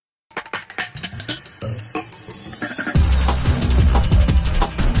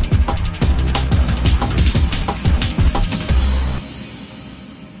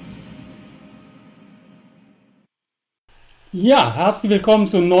Ja, herzlich willkommen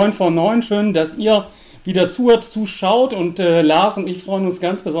zu 9 von 9. Schön, dass ihr wieder zuhört, zuschaut. Und Lars und ich freuen uns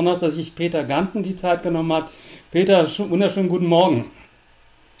ganz besonders, dass sich Peter Ganten die Zeit genommen hat. Peter, wunderschönen guten Morgen.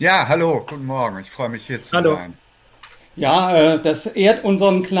 Ja, hallo, guten Morgen. Ich freue mich hier zu Hallo. sein. Ja, das ehrt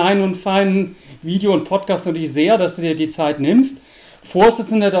unseren kleinen und feinen Video- und Podcast natürlich sehr, dass du dir die Zeit nimmst.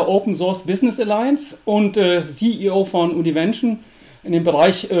 Vorsitzender der Open Source Business Alliance und CEO von Univention in dem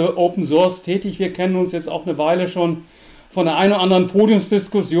Bereich Open Source tätig. Wir kennen uns jetzt auch eine Weile schon von der einen oder anderen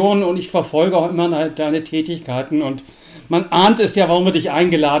Podiumsdiskussion und ich verfolge auch immer deine Tätigkeiten und man ahnt es ja, warum wir dich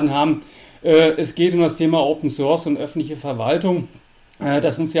eingeladen haben. Es geht um das Thema Open Source und öffentliche Verwaltung,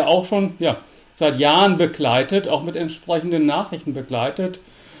 das uns ja auch schon seit Jahren begleitet, auch mit entsprechenden Nachrichten begleitet.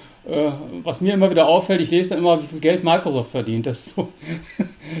 Was mir immer wieder auffällt, ich lese dann immer, wie viel Geld Microsoft verdient. Das ist so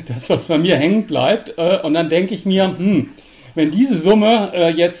das, was bei mir hängen bleibt. Und dann denke ich mir, wenn diese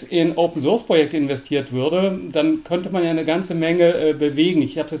Summe jetzt in Open Source Projekte investiert würde, dann könnte man ja eine ganze Menge bewegen.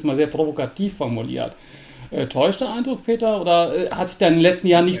 Ich habe es jetzt mal sehr provokativ formuliert. Täuscht der Eindruck, Peter, oder hat sich da in den letzten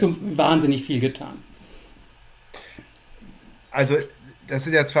Jahren nicht so wahnsinnig viel getan? Also, das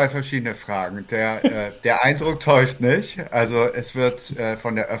sind ja zwei verschiedene Fragen. Der Eindruck täuscht nicht. Also, es wird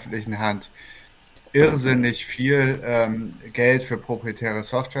von der öffentlichen Hand irrsinnig viel Geld für proprietäre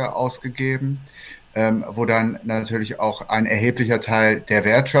Software ausgegeben, wo dann natürlich auch ein erheblicher Teil der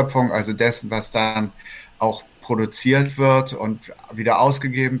Wertschöpfung, also dessen, was dann auch produziert wird und wieder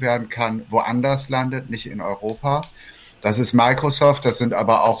ausgegeben werden kann, woanders landet, nicht in Europa. Das ist Microsoft, das sind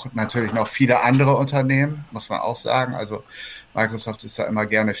aber auch natürlich noch viele andere Unternehmen, muss man auch sagen. Also Microsoft ist da immer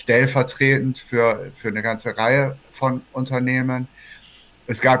gerne stellvertretend für eine ganze Reihe von Unternehmen.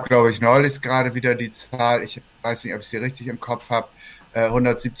 Es gab, glaube ich, neulich gerade wieder die Zahl, ich weiß nicht, ob ich sie richtig im Kopf habe,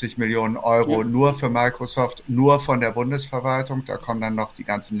 170 Millionen Ja. Euro nur für Microsoft, nur von der Bundesverwaltung. Da kommen dann noch die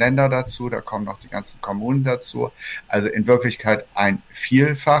ganzen Länder dazu, da kommen noch die ganzen Kommunen dazu. Also in Wirklichkeit ein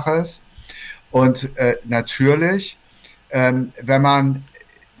Vielfaches. Und natürlich, wenn man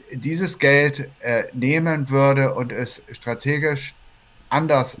dieses Geld nehmen würde und es strategisch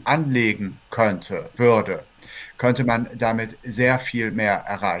anders anlegen könnte man damit sehr viel mehr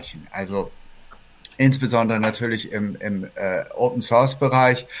erreichen. Also insbesondere natürlich im Open Source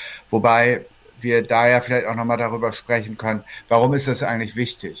Bereich, wobei wir da ja vielleicht auch nochmal darüber sprechen können, warum ist das eigentlich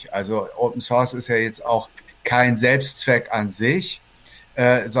wichtig? Also Open Source ist ja jetzt auch kein Selbstzweck an sich,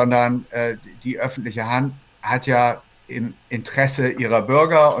 sondern die öffentliche Hand hat ja im Interesse ihrer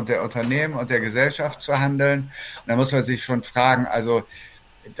Bürger und der Unternehmen und der Gesellschaft zu handeln. Und da muss man sich schon fragen, also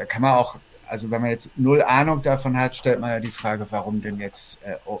da kann man auch, also wenn man jetzt null Ahnung davon hat, stellt man ja die Frage, warum denn jetzt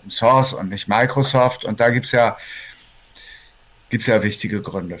Open Source und nicht Microsoft? Und da gibt's ja wichtige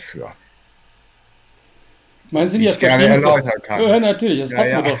Gründe für, Ich meine, es sind die ja ich gerne verschiedenste. erläutern kann. Natürlich, das Ja,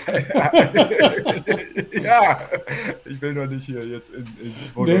 hoffen wir ja, doch. ja, ja. Ich will doch nicht hier jetzt in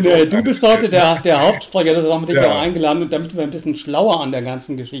Nee, nee, Monolog du bist heute antreten. der Hauptsprecher, das haben wir dich auch Ja, eingeladen, damit wir ein bisschen schlauer an der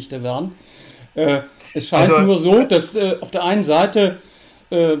ganzen Geschichte werden. Äh, Es scheint also nur so, dass auf der einen Seite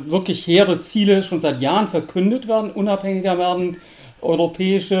wirklich hehre Ziele schon seit Jahren verkündet werden, unabhängiger werden,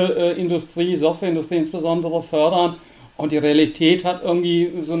 europäische Industrie, Softwareindustrie insbesondere fördern und die Realität hat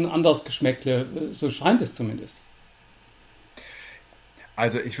irgendwie so ein anderes Geschmäckle, so scheint es zumindest.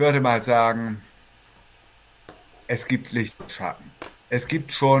 also ich würde mal sagen, es gibt Licht und Schatten. Es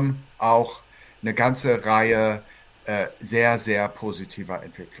gibt schon auch eine ganze Reihe sehr, sehr positiver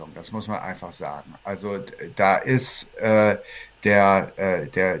Entwicklung. Das muss man einfach sagen. Also da ist der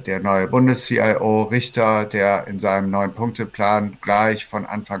neue Bundes-CIO Richter, der in seinem Neun-Punkte-Plan gleich von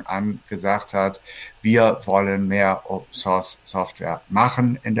Anfang an gesagt hat, wir wollen mehr Open-Source-Software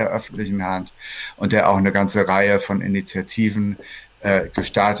machen in der öffentlichen Hand und der auch eine ganze Reihe von Initiativen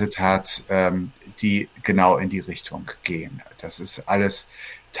gestartet hat, die genau in die Richtung gehen. Das ist alles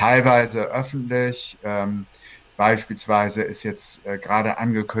teilweise öffentlich. Beispielsweise ist jetzt gerade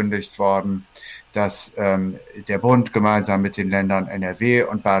angekündigt worden, dass der Bund gemeinsam mit den Ländern NRW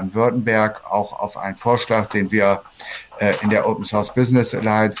und Baden-Württemberg auch auf einen Vorschlag, den wir in der Open Source Business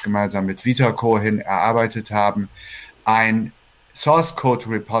Alliance gemeinsam mit Vitaco hin erarbeitet haben, ein Source Code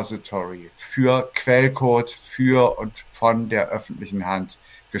Repository für Quellcode für und von der öffentlichen Hand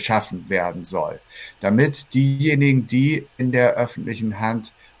geschaffen werden soll, damit diejenigen, die in der öffentlichen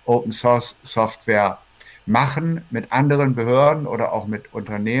Hand Open Source Software machen, mit anderen Behörden oder auch mit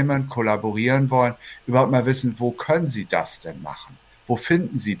Unternehmen kollaborieren wollen, überhaupt mal wissen, wo können sie das denn machen? Wo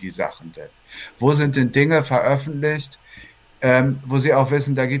finden sie die Sachen denn? Wo sind denn Dinge veröffentlicht, wo sie auch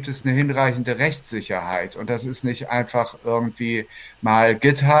wissen, da gibt es eine hinreichende Rechtssicherheit und das ist nicht einfach irgendwie mal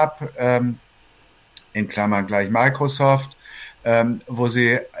GitHub, in Klammern gleich Microsoft, wo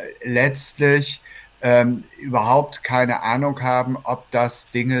sie letztlich überhaupt keine Ahnung haben, ob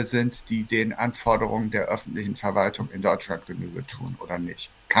das Dinge sind, die den Anforderungen der öffentlichen Verwaltung in Deutschland Genüge tun oder nicht.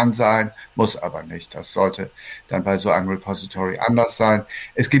 Kann sein, muss aber nicht. Das sollte dann bei so einem Repository anders sein.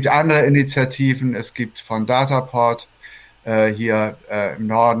 Es gibt andere Initiativen. Es gibt von Dataport hier im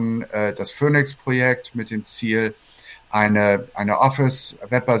Norden das Phoenix-Projekt mit dem Ziel, eine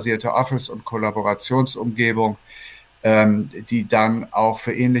webbasierte Office- und Kollaborationsumgebung, die dann auch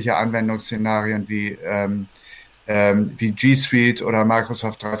für ähnliche Anwendungsszenarien wie G Suite oder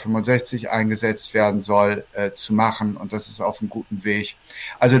Microsoft 365 eingesetzt werden soll, zu machen. Und das ist auf einem guten Weg.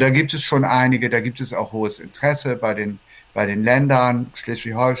 Also da gibt es schon einige, da gibt es auch hohes Interesse bei den Ländern,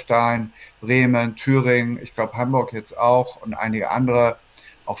 Schleswig-Holstein, Bremen, Thüringen, ich glaube Hamburg jetzt auch und einige andere,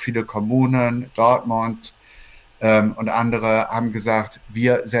 auch viele Kommunen, Dortmund, und andere haben gesagt,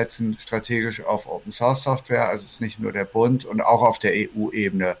 wir setzen strategisch auf Open-Source-Software, also es ist nicht nur der Bund, und auch auf der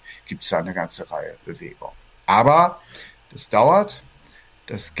EU-Ebene gibt es da eine ganze Reihe Bewegungen. Aber das dauert,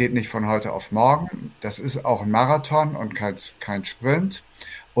 das geht nicht von heute auf morgen, das ist auch ein Marathon und kein Sprint.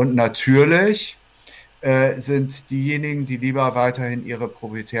 Und natürlich sind diejenigen, die lieber weiterhin ihre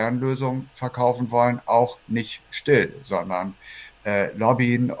proprietären Lösungen verkaufen wollen, auch nicht still, sondern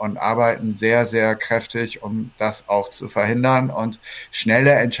lobbyen und arbeiten sehr, sehr kräftig, um das auch zu verhindern und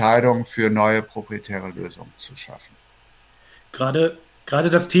schnelle Entscheidungen für neue proprietäre Lösungen zu schaffen. Gerade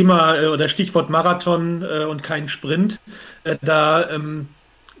das Thema oder Stichwort Marathon und kein Sprint, da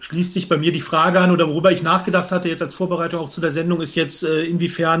schließt sich bei mir die Frage an, oder worüber ich nachgedacht hatte jetzt als Vorbereitung auch zu der Sendung, ist jetzt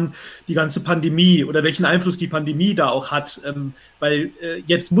inwiefern die ganze Pandemie oder welchen Einfluss die Pandemie da auch hat, weil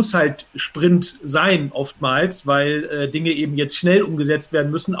jetzt muss halt Sprint sein oftmals, weil Dinge eben jetzt schnell umgesetzt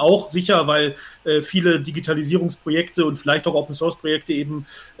werden müssen, auch sicher, weil viele Digitalisierungsprojekte und vielleicht auch Open-Source-Projekte eben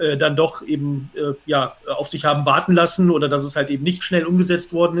dann doch eben auf sich haben warten lassen oder dass es halt eben nicht schnell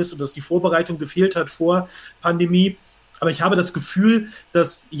umgesetzt worden ist und dass die Vorbereitung gefehlt hat vor Pandemie. Aber ich habe das Gefühl,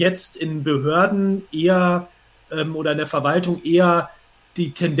 dass jetzt in Behörden eher oder in der Verwaltung eher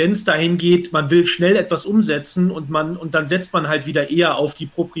die Tendenz dahin geht, man will schnell etwas umsetzen und dann setzt man halt wieder eher auf die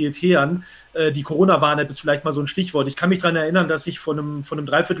Proprietären. Die Corona-Warn-App ist vielleicht mal so ein Stichwort. Ich kann mich daran erinnern, dass ich vor einem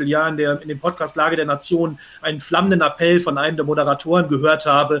Dreivierteljahr in dem Podcast Lage der Nation einen flammenden Appell von einem der Moderatoren gehört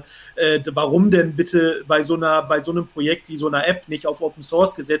habe, warum denn bitte bei so einem Projekt wie so einer App nicht auf Open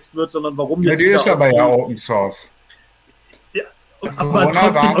Source gesetzt wird, sondern warum jetzt. Ja, die ist aber ja Open Source. Aber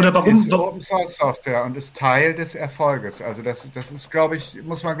trotzdem, oder warum? Ist Open Source Software und ist Teil des Erfolges. Also das ist, glaube ich,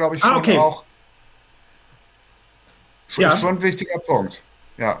 muss man, glaube ich, schon okay. auch. Ist schon ein wichtiger Punkt.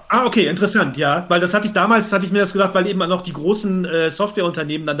 Ja. Okay, interessant, ja. Weil hatte ich mir das gedacht, weil eben noch die großen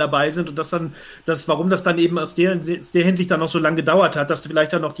Softwareunternehmen dann dabei sind und warum das dann eben aus der Hinsicht dann noch so lange gedauert hat, dass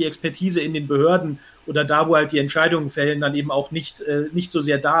vielleicht dann noch die Expertise in den Behörden oder da, wo halt die Entscheidungen fällen, dann eben auch nicht so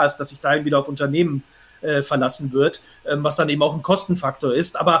sehr da ist, dass sich dahin wieder auf Unternehmen verlassen wird, was dann eben auch ein Kostenfaktor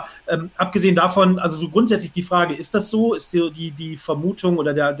ist. Aber abgesehen davon, also so grundsätzlich die Frage, ist das so? Ist die Vermutung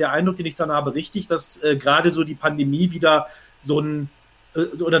oder der Eindruck, den ich dann habe, richtig, dass gerade so die Pandemie wieder so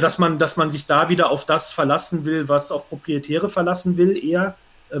oder dass man sich da wieder auf das verlassen will, was auf Proprietäre verlassen will, eher,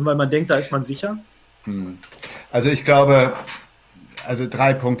 weil man denkt, da ist man sicher? Also ich glaube,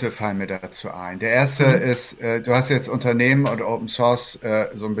 3 Punkte fallen mir dazu ein. Der erste ist, du hast jetzt Unternehmen und Open Source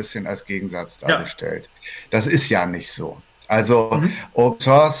so ein bisschen als Gegensatz dargestellt. Ja. Das ist ja nicht so. Also Open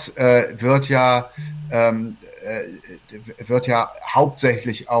Source wird ja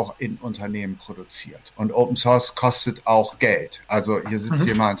hauptsächlich auch in Unternehmen produziert. Und Open Source kostet auch Geld. Also hier sitzt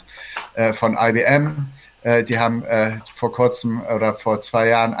jemand von IBM, die haben vor kurzem oder vor 2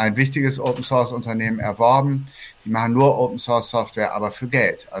 Jahren ein wichtiges Open Source Unternehmen erworben. Die machen nur Open Source Software, aber für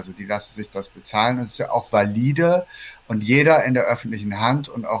Geld. Also die lassen sich das bezahlen und es ist ja auch valide. Und jeder in der öffentlichen Hand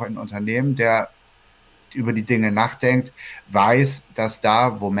und auch in Unternehmen, der über die Dinge nachdenkt, weiß, dass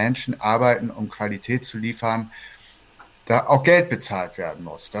da, wo Menschen arbeiten, um Qualität zu liefern, da auch Geld bezahlt werden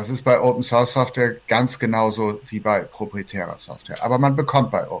muss. Das ist bei Open Source Software ganz genauso wie bei proprietärer Software. Aber man bekommt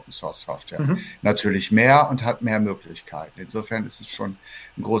bei Open Source Software natürlich mehr und hat mehr Möglichkeiten. Insofern ist es schon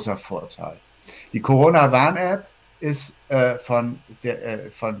ein großer Vorteil. Die Corona-Warn-App ist von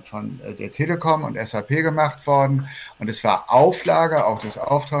der Telekom und SAP gemacht worden und es war Auflage auch des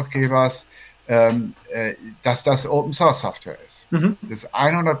Auftraggebers, dass das Open Source Software ist. Das ist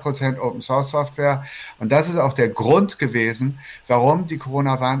 100% Open Source Software und das ist auch der Grund gewesen, warum die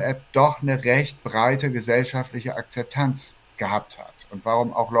Corona-Warn-App doch eine recht breite gesellschaftliche Akzeptanz gehabt hat und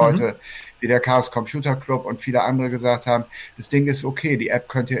warum auch Leute wie der Chaos Computer Club und viele andere gesagt haben, das Ding ist okay, die App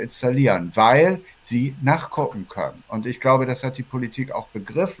könnt ihr installieren, weil sie nachgucken können. Und ich glaube, das hat die Politik auch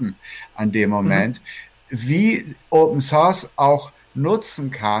begriffen an dem Moment, wie Open Source auch nutzen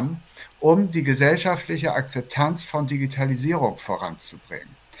kann, um die gesellschaftliche Akzeptanz von Digitalisierung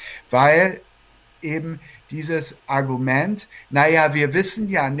voranzubringen. Weil eben dieses Argument, naja, wir wissen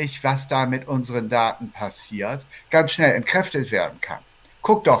ja nicht, was da mit unseren Daten passiert, ganz schnell entkräftet werden kann.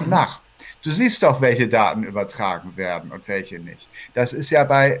 Guck doch nach. Du siehst doch, welche Daten übertragen werden und welche nicht. Das ist ja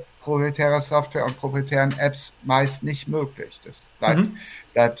bei proprietärer Software und proprietären Apps meist nicht möglich. Das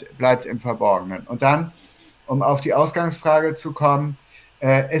bleibt im Verborgenen. Und dann, um auf die Ausgangsfrage zu kommen,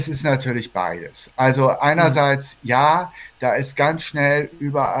 es ist natürlich beides. Also einerseits, ja, da ist ganz schnell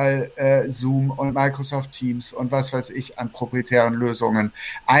überall Zoom und Microsoft Teams und was weiß ich an proprietären Lösungen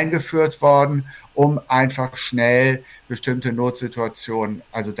eingeführt worden, um einfach schnell bestimmte Notsituationen,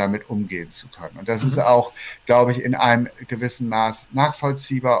 also damit umgehen zu können. Und das ist auch, glaube ich, in einem gewissen Maß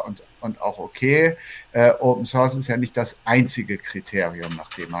nachvollziehbar und auch okay. Open Source ist ja nicht das einzige Kriterium, nach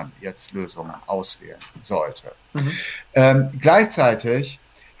dem man jetzt Lösungen auswählen sollte. Gleichzeitig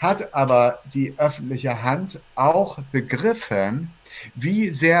hat aber die öffentliche Hand auch begriffen, wie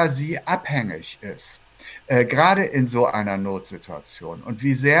sehr sie abhängig ist, gerade in so einer Notsituation und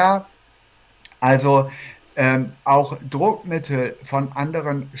wie sehr also auch Druckmittel von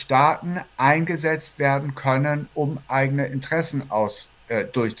anderen Staaten eingesetzt werden können, um eigene Interessen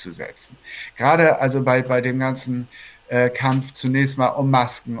durchzusetzen. Gerade also bei dem ganzen Kampf zunächst mal um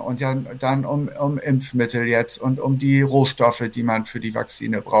Masken und ja, dann um Impfmittel jetzt und um die Rohstoffe, die man für die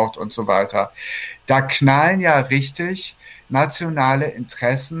Vakzine braucht und so weiter. Da knallen ja richtig nationale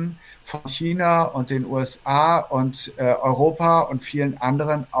Interessen von China und den USA und Europa und vielen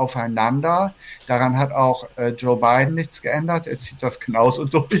anderen aufeinander. Daran hat auch Joe Biden nichts geändert. Er zieht das genauso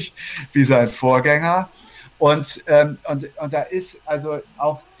durch wie sein Vorgänger. Und da ist also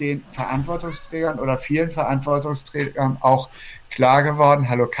auch den Verantwortungsträgern oder vielen Verantwortungsträgern auch klar geworden,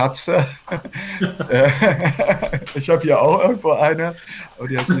 hallo Katze, ich habe hier auch irgendwo eine, aber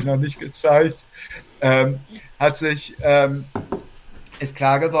die hat sich noch nicht gezeigt, ist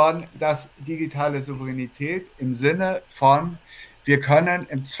klar geworden, dass digitale Souveränität im Sinne von, wir können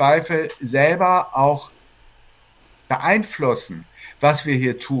im Zweifel selber auch beeinflussen, was wir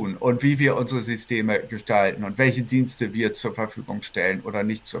hier tun und wie wir unsere Systeme gestalten und welche Dienste wir zur Verfügung stellen oder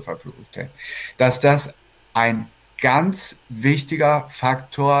nicht zur Verfügung stellen, dass das ein ganz wichtiger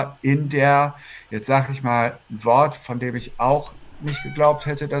Faktor in der, jetzt sage ich mal ein Wort, von dem ich auch nicht geglaubt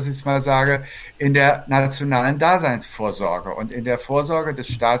hätte, dass ich es mal sage, in der nationalen Daseinsvorsorge und in der Vorsorge des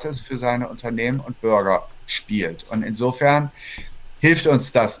Staates für seine Unternehmen und Bürger spielt. Und insofern hilft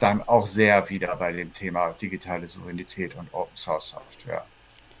uns das dann auch sehr wieder bei dem Thema digitale Souveränität und Open Source Software.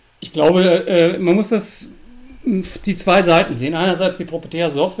 Ich glaube, man muss die zwei Seiten sehen. Einerseits die proprietäre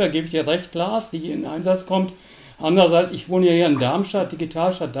Software, gebe ich dir recht, Lars, die in Einsatz kommt. Andererseits, ich wohne ja hier in Darmstadt,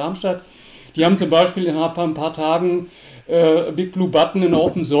 Digitalstadt Darmstadt. Die haben zum Beispiel innerhalb von ein paar Tagen Big Blue Button in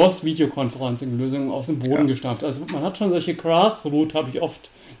Open Source Videoconferencing-Lösungen aus dem Boden gestampft. Also man hat schon solche Grassroot, habe ich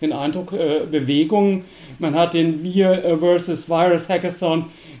oft den Eindruck, Bewegungen. Man hat den Wir versus Virus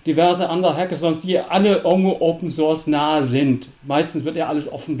Hackathon, diverse andere Hackathons, die alle irgendwo Open Source nahe sind. Meistens wird ja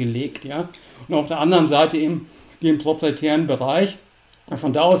alles offengelegt, ja. Und auf der anderen Seite eben die im proprietären Bereich.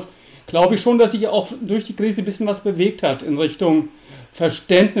 Von da aus glaube ich schon, dass sich auch durch die Krise ein bisschen was bewegt hat in Richtung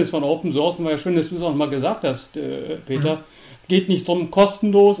Verständnis von Open Source. Und war ja schön, dass du es auch mal gesagt hast, Peter. Geht nicht darum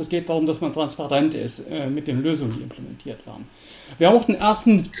kostenlos, es geht darum, dass man transparent ist mit den Lösungen, die implementiert werden. Wir haben auch den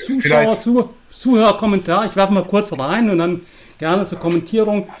ersten Zuhörerkommentar. Ich werfe mal kurz rein und dann gerne zur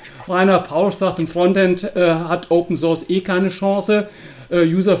Kommentierung. Rainer Pausch sagt, im Frontend hat Open Source keine Chance.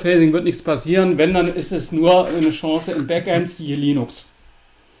 User-Phasing wird nichts passieren. Wenn, dann ist es nur eine Chance im Backend, siehe Linux.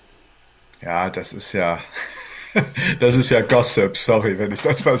 Ja, das ist ja Gossip, sorry, wenn ich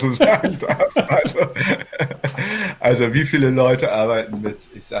das mal so sagen darf. Also wie viele Leute arbeiten mit,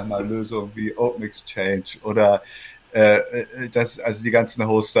 ich sag mal, Lösungen wie Open Exchange oder also die ganzen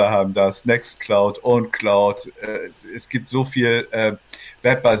Hoster haben das, Nextcloud, OwnCloud. Es gibt so viel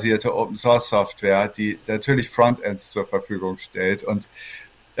webbasierte Open Source Software, die natürlich Frontends zur Verfügung stellt und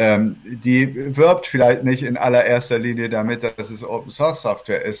die wirbt vielleicht nicht in allererster Linie damit, dass es Open Source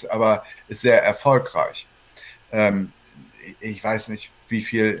Software ist, aber ist sehr erfolgreich. Ich weiß nicht, wie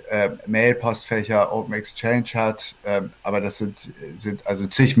viel Mail-Postfächer Open Exchange hat, aber das sind also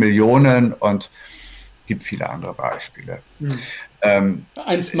zig Millionen und gibt viele andere Beispiele.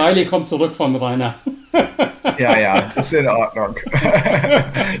 Ein Smiley kommt zurück von Rainer. Ja, ist in Ordnung.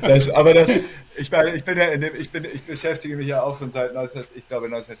 Ich beschäftige mich ja auch schon seit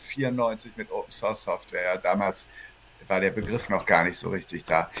 1994 mit Open Source Software. Ja, damals war der Begriff noch gar nicht so richtig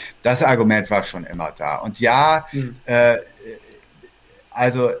da. Das Argument war schon immer da. Und ja,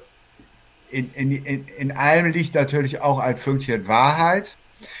 also in allem liegt natürlich auch ein Fünkchen Wahrheit.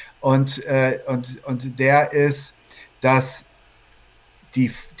 und der ist, dass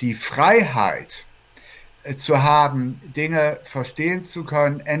die Freiheit zu haben, Dinge verstehen zu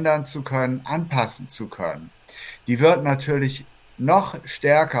können, ändern zu können, anpassen zu können, die wird natürlich noch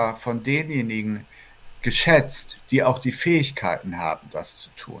stärker von denjenigen geschätzt, die auch die Fähigkeiten haben, das zu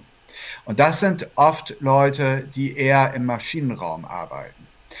tun. Und das sind oft Leute, die eher im Maschinenraum arbeiten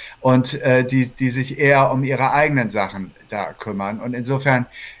und die sich eher um ihre eigenen Sachen da kümmern. Und insofern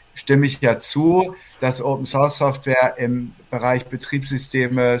stimme ich ja zu, dass Open-Source-Software im Bereich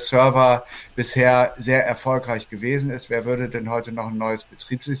Betriebssysteme, Server bisher sehr erfolgreich gewesen ist. Wer würde denn heute noch ein neues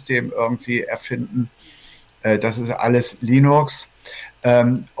Betriebssystem irgendwie erfinden? Das ist alles Linux.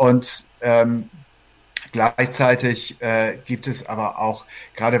 Gleichzeitig gibt es aber auch,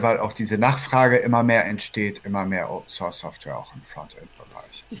 gerade weil auch diese Nachfrage immer mehr entsteht, immer mehr Open-Source-Software auch im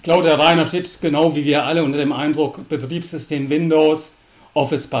Frontend-Bereich. Ich glaube, der Rainer steht genau wie wir alle unter dem Eindruck, Betriebssystem Windows,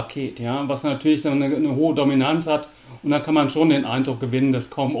 Office-Paket, ja, was natürlich so eine hohe Dominanz hat. Und da kann man schon den Eindruck gewinnen, dass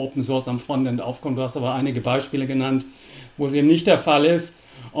kaum Open Source am Frontend aufkommt. Du hast aber einige Beispiele genannt, wo es eben nicht der Fall ist.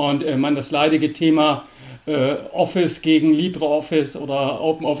 Und das leidige Thema Office gegen LibreOffice oder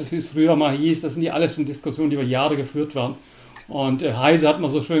OpenOffice, wie es früher mal hieß, das sind ja alles schon Diskussionen, die über Jahre geführt werden. Und Heise hat man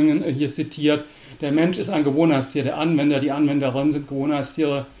so schön hier zitiert, der Mensch ist ein Gewohnheitstier, der Anwender, die Anwenderinnen sind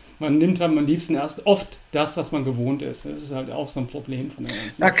Gewohnheitstiere. Man nimmt halt am liebsten erst oft das, was man gewohnt ist. Das ist halt auch so ein Problem von der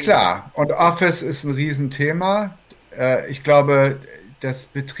ganzen Na klar, und Office ist ein Riesenthema. Ich glaube, das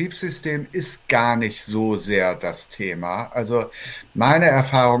Betriebssystem ist gar nicht so sehr das Thema. Also meine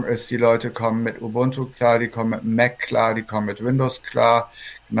Erfahrung ist, die Leute kommen mit Ubuntu klar, die kommen mit Mac klar, die kommen mit Windows klar,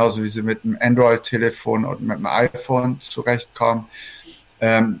 genauso wie sie mit einem Android-Telefon und mit einem iPhone zurechtkommen.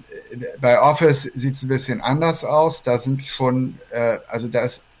 Bei Office sieht es ein bisschen anders aus. Da sind schon, da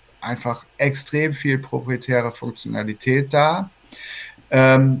ist einfach extrem viel proprietäre Funktionalität da.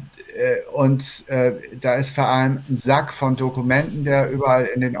 Da ist vor allem ein Sack von Dokumenten, der überall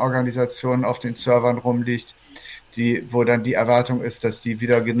in den Organisationen auf den Servern rumliegt, wo dann die Erwartung ist, dass die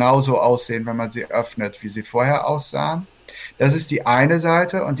wieder genauso aussehen, wenn man sie öffnet, wie sie vorher aussahen. Das ist die eine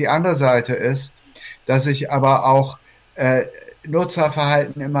Seite. Und die andere Seite ist, dass sich aber auch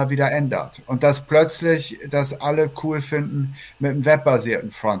Nutzerverhalten immer wieder ändert und dass plötzlich das alle cool finden, mit einem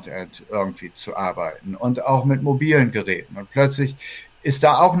webbasierten Frontend irgendwie zu arbeiten und auch mit mobilen Geräten. Und plötzlich ist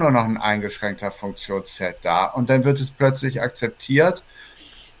da auch nur noch ein eingeschränkter Funktionsset da und dann wird es plötzlich akzeptiert.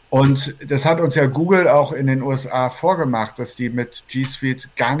 Und das hat uns ja Google auch in den USA vorgemacht, dass die mit G Suite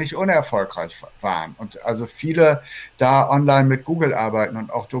gar nicht unerfolgreich waren. Und also viele da online mit Google arbeiten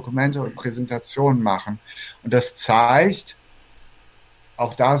und auch Dokumente und Präsentationen machen. Und das zeigt,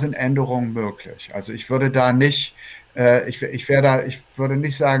 auch da sind Änderungen möglich. Also ich würde da nicht, ich würde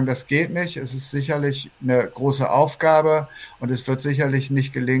nicht sagen, das geht nicht. Es ist sicherlich eine große Aufgabe und es wird sicherlich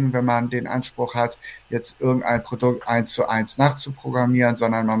nicht gelingen, wenn man den Anspruch hat, jetzt irgendein Produkt 1:1 nachzuprogrammieren,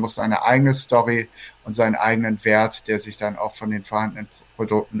 sondern man muss seine eigene Story und seinen eigenen Wert, der sich dann auch von den vorhandenen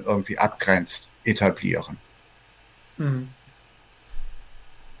Produkten irgendwie abgrenzt, etablieren. Mhm.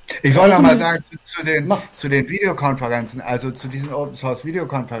 Ich wollte noch mal sagen, zu den Videokonferenzen, also zu diesen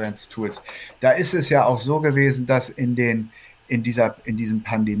Open-Source-Videokonferenz-Tools, da ist es ja auch so gewesen, dass in diesem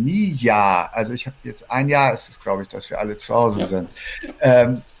Pandemiejahr, also ich habe jetzt ein Jahr, ist es glaube ich, dass wir alle zu Hause sind,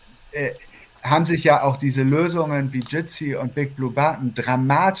 haben sich ja auch diese Lösungen wie Jitsi und Big Blue Button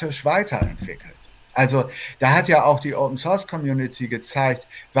dramatisch weiterentwickelt. Also da hat ja auch die Open-Source-Community gezeigt,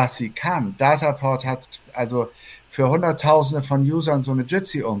 was sie kann. Dataport hat also für Hunderttausende von Usern so eine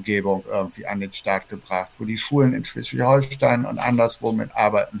Jitsi-Umgebung irgendwie an den Start gebracht, wo die Schulen in Schleswig-Holstein und anderswo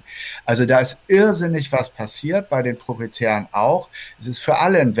mitarbeiten. Also da ist irrsinnig was passiert, bei den Proprietären auch. Es ist für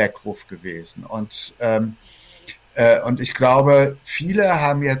alle ein Weckruf gewesen. Und ich glaube, viele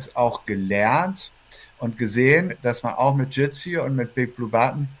haben jetzt auch gelernt und gesehen, dass man auch mit Jitsi und mit Big Blue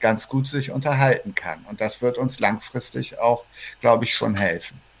Button ganz gut sich unterhalten kann. Und das wird uns langfristig auch, glaube ich, schon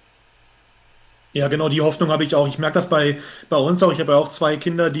helfen. Ja, genau, die Hoffnung habe ich auch. Ich merke das bei uns auch. Ich habe ja auch zwei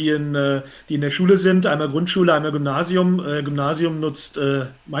Kinder, die in der Schule sind. Einmal Grundschule, einmal Gymnasium. Gymnasium nutzt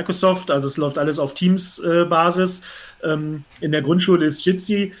Microsoft, also es läuft alles auf Teams-Basis. In der Grundschule ist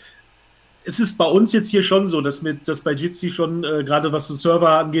Jitsi. Es ist bei uns jetzt hier schon so, dass bei Jitsi schon, gerade was so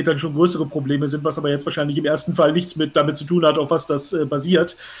Server angeht, dann schon größere Probleme sind, was aber jetzt wahrscheinlich im ersten Fall nichts damit zu tun hat, auf was das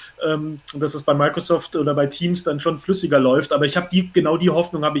basiert. Und dass es bei Microsoft oder bei Teams dann schon flüssiger läuft. Aber ich habe genau die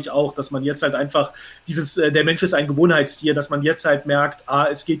Hoffnung habe ich auch, dass man jetzt halt einfach der Mensch ist ein Gewohnheitstier, dass man jetzt halt merkt,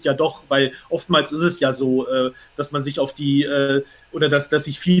 es geht ja doch, weil oftmals ist es ja so, dass man sich auf dass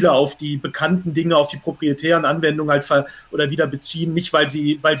sich viele auf die bekannten Dinge, auf die proprietären Anwendungen halt wieder beziehen, nicht weil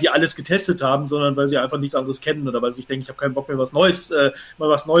sie alles getestet getestet haben, sondern weil sie einfach nichts anderes kennen oder weil sie sich denken, ich habe keinen Bock mehr, mal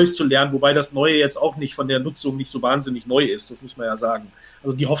was Neues zu lernen, wobei das Neue jetzt auch nicht von der Nutzung nicht so wahnsinnig neu ist, das muss man ja sagen.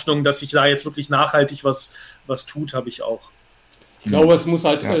 Also die Hoffnung, dass sich da jetzt wirklich nachhaltig was tut, habe ich auch. Ich glaube, es muss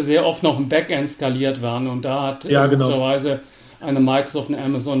halt sehr oft noch im Backend skaliert werden und da hat logischerweise eine Microsoft, eine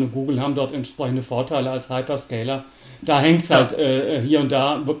Amazon, eine Google haben dort entsprechende Vorteile als Hyperscaler. Da hängt es halt hier und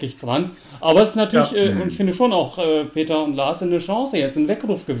da wirklich dran. Aber es ist natürlich, und ich finde schon auch Peter und Lars eine Chance jetzt, ein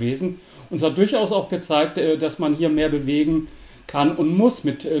Weckruf gewesen. Und es hat durchaus auch gezeigt, dass man hier mehr bewegen kann und muss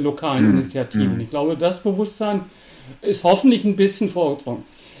mit lokalen Initiativen. Ich glaube, das Bewusstsein ist hoffentlich ein bisschen vorgedrungen.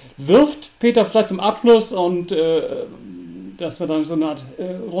 Wirft Peter vielleicht zum Abschluss und dass wir dann so eine Art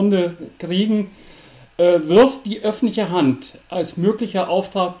Runde kriegen, wirft die öffentliche Hand als möglicher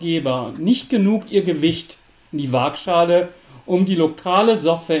Auftraggeber nicht genug ihr Gewicht in die Waagschale, um die lokale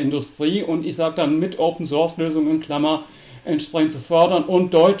Softwareindustrie und ich sage dann mit Open-Source-Lösungen in Klammer entsprechend zu fördern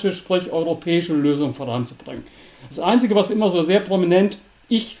und deutsche, sprich europäische Lösungen voranzubringen. Das Einzige, was immer so sehr prominent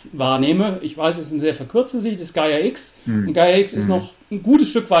ich wahrnehme, ich weiß, es ist eine sehr verkürzte Sicht, ist Gaia X. Und Gaia X ist noch ein gutes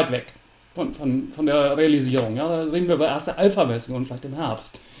Stück weit weg von der Realisierung. Ja, da reden wir über erste Alpha-Version, vielleicht im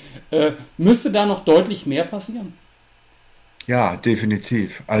Herbst. Müsste da noch deutlich mehr passieren? Ja,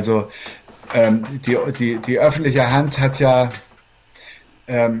 definitiv. Also die öffentliche Hand hat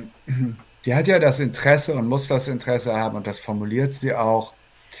die hat ja das Interesse und muss das Interesse haben und das formuliert sie auch.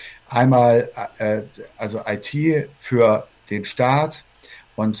 Einmal also IT für den Staat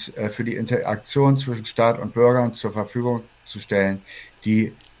und für die Interaktion zwischen Staat und Bürgern zur Verfügung zu stellen,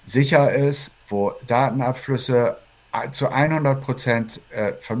 die sicher ist, wo Datenabflüsse zu 100%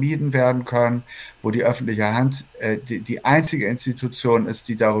 vermieden werden können, wo die öffentliche Hand die einzige Institution ist,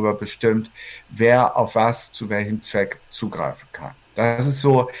 die darüber bestimmt, wer auf was zu welchem Zweck zugreifen kann. Das ist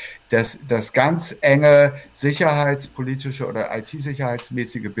so das ganz enge sicherheitspolitische oder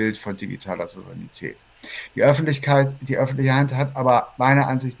IT-sicherheitsmäßige Bild von digitaler Souveränität. Die öffentliche Hand hat aber meiner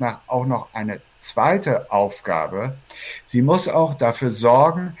Ansicht nach auch noch eine zweite Aufgabe. Sie muss auch dafür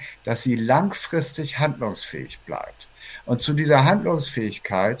sorgen, dass sie langfristig handlungsfähig bleibt. Und zu dieser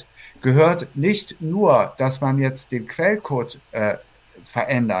Handlungsfähigkeit gehört nicht nur, dass man jetzt den Quellcode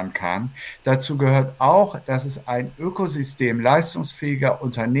verändern kann. Dazu gehört auch, dass es ein Ökosystem leistungsfähiger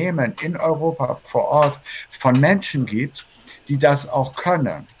Unternehmen in Europa vor Ort von Menschen gibt, die das auch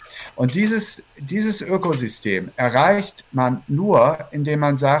können. Und dieses Ökosystem erreicht man nur, indem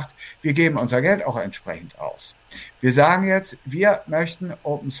man sagt, wir geben unser Geld auch entsprechend aus. Wir sagen jetzt, wir möchten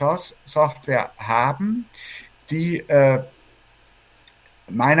Open Source Software haben, die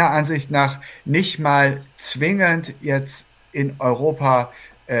meiner Ansicht nach nicht mal zwingend jetzt in Europa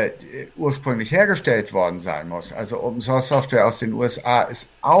ursprünglich hergestellt worden sein muss. Also Open Source Software aus den USA ist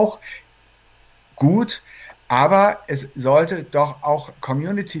auch gut, aber es sollte doch auch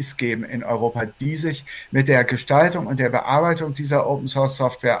Communities geben in Europa, die sich mit der Gestaltung und der Bearbeitung dieser Open Source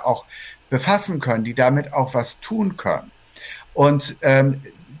Software auch befassen können, die damit auch was tun können. Und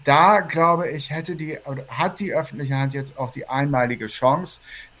da glaube ich, hat die öffentliche Hand jetzt auch die einmalige Chance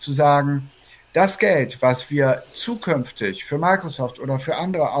zu sagen, das Geld, was wir zukünftig für Microsoft oder für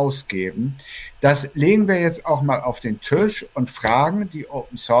andere ausgeben, das legen wir jetzt auch mal auf den Tisch und fragen die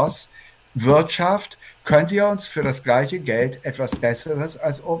Open Source Wirtschaft, könnt ihr uns für das gleiche Geld etwas Besseres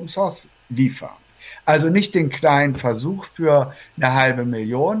als Open Source liefern? Also nicht den kleinen Versuch für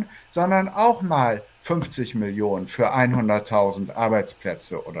 500.000, sondern auch mal 50 Millionen für 100.000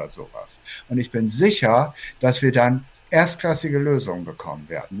 Arbeitsplätze oder sowas. Und ich bin sicher, dass wir dann erstklassige Lösungen bekommen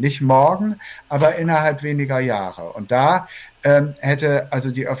werden. Nicht morgen, aber innerhalb weniger Jahre. Und da hätte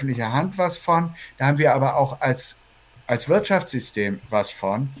also die öffentliche Hand was von. Da haben wir aber auch als Wirtschaftssystem was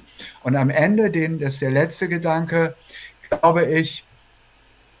von. Und am Ende, das ist der letzte Gedanke, glaube ich,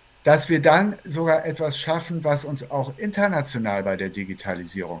 dass wir dann sogar etwas schaffen, was uns auch international bei der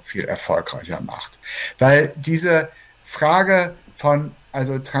Digitalisierung viel erfolgreicher macht. Weil diese Frage von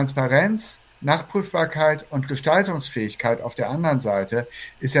also Transparenz, Nachprüfbarkeit und Gestaltungsfähigkeit auf der anderen Seite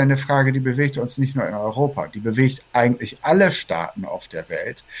ist ja eine Frage, die bewegt uns nicht nur in Europa, die bewegt eigentlich alle Staaten auf der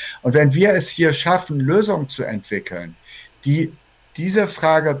Welt. Und wenn wir es hier schaffen, Lösungen zu entwickeln, die diese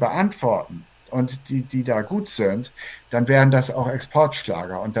Frage beantworten und die da gut sind, dann wären das auch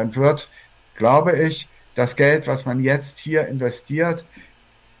Exportschlager. Und dann wird, glaube ich, das Geld, was man jetzt hier investiert,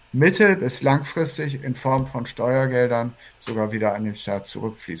 mittel- bis langfristig in Form von Steuergeldern sogar wieder an den Staat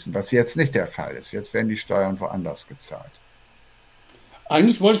zurückfließen, was jetzt nicht der Fall ist. Jetzt werden die Steuern woanders gezahlt.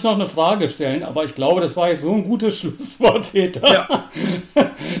 Eigentlich wollte ich noch eine Frage stellen, aber ich glaube, das war jetzt so ein gutes Schlusswort, Peter,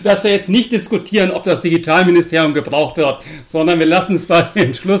 dass wir jetzt nicht diskutieren, ob das Digitalministerium gebraucht wird, sondern wir lassen es bei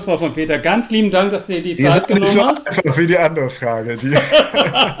dem Schlusswort von Peter. Ganz lieben Dank, dass du dir die Zeit genommen hast. Einfach wie die andere Frage.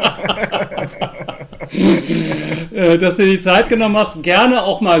 Dass du dir die Zeit genommen hast, gerne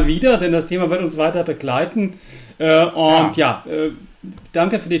auch mal wieder, denn das Thema wird uns weiter begleiten.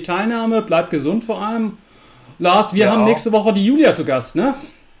 Danke für die Teilnahme, bleib gesund vor allem. Lars, wir haben nächste Woche die Julia zu Gast, ne?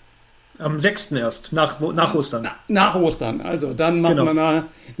 Am 6. erst, nach Ostern. Nach Ostern. Also dann machen wir mal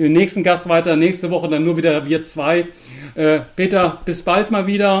den nächsten Gast weiter. Nächste Woche dann nur wieder wir zwei. Peter, bis bald mal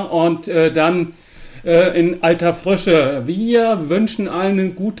wieder und dann in alter Frische. Wir wünschen allen eine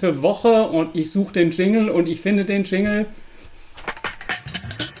gute Woche und ich suche den Jingle und ich finde den Jingle.